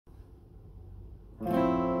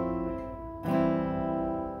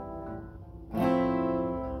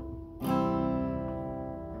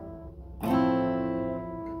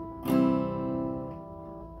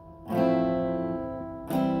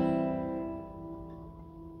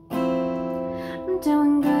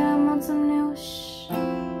doing good, I'm on some new shh.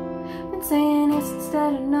 Been saying yes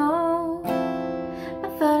instead of no. I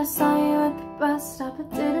thought I saw you at the bus stop,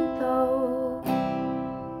 but didn't though.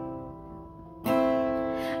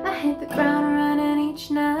 I hit the ground running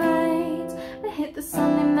each night. I hit the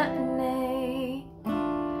Sunday matinee.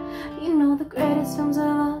 You know the greatest films of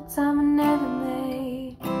all time were never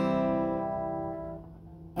made.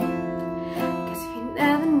 Cause if you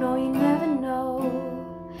never know, you never know.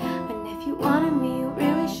 And if you wanted me, you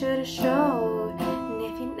really should've showed. And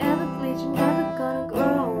if you never bleed, you're never gonna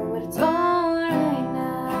grow. But it's alright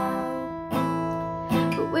now.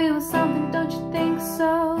 But we were something, don't you think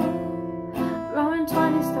so? Roaring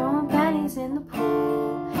 20s, throwing pennies in the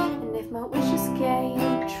pool. And if my wishes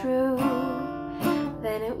came true,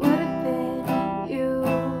 then it would have been you.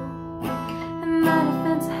 In my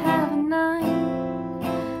defense, I have a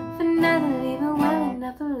 9 for never leaving well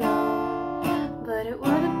enough alone. But it would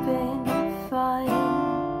have been fine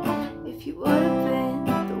if you would have been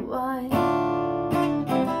the one.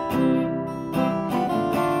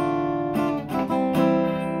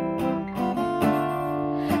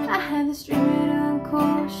 I had this dream of doing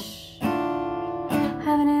cool shh,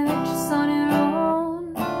 having it just on your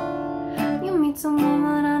own. You meet some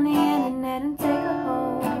woman on the internet and take her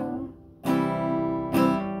home.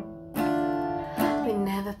 We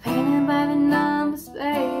never painted by the numbers,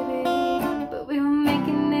 baby, but we were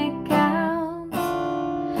making it count.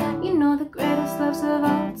 You know the greatest loves of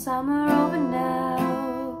all time are over now.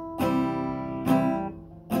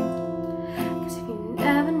 Cause if you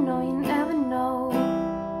never know, you never know.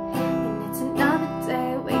 And it's another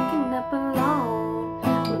day waking up alone.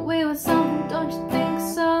 But we were something, don't you think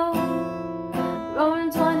so?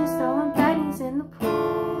 Roaring 20s, throwing pennies in the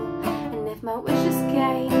pool. And if my wishes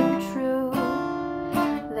came true,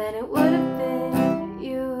 then it would have been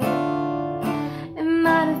you. In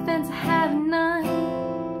my defense, I have a 9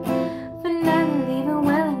 for never leaving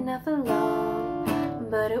well enough alone.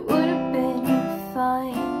 But it would have been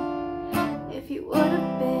fine if you would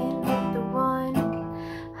have been the one.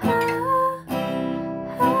 I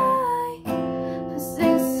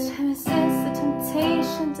resist the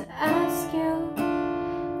temptation to ask you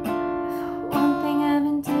for one thing of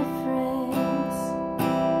indifference.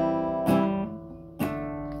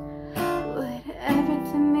 Would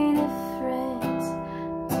everything be different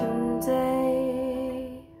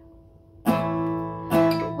today?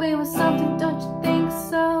 But we were something, don't you think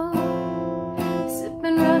so?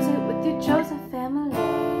 Sipping rosé with your chosen family.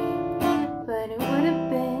 But it would have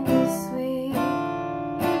been sweet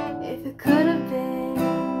if it could have been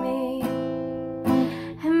me.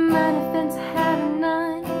 In my defense, I have a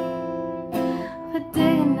 9 for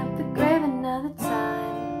digging up the grave another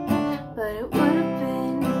time. But it would have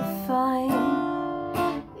been fine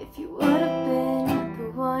if you would have been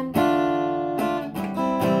the one.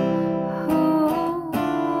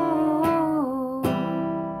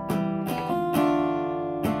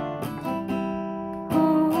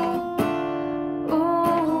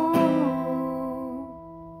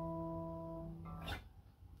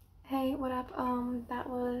 Hey, what up? That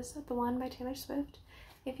was The One by Taylor Swift.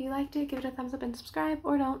 If you liked it, give it a thumbs up and subscribe,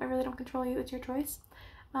 or don't. I really don't control you, it's your choice.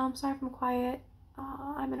 Sorry if I'm quiet.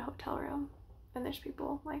 I'm in a hotel room and there's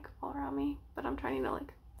people like all around me, but I'm trying to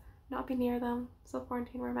like not be near them. Still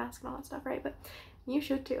quarantine, wear a mask and all that stuff, right? But you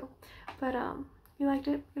should too. But if you liked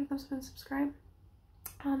it, give it a thumbs up and subscribe.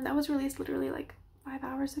 That was released literally like 5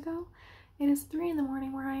 hours ago. It is 3 in the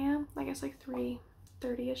morning where I am. I guess like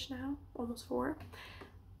 3:30ish now, almost 4.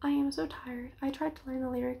 I am so tired. I tried to learn the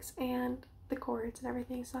lyrics and the chords and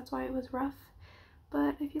everything, so that's why it was rough.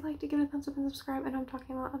 But if you liked it, give it a thumbs up and subscribe. I know I'm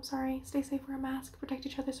talking a lot. I'm sorry. Stay safe, wear a mask, protect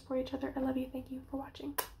each other, support each other. I love you. Thank you for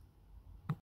watching.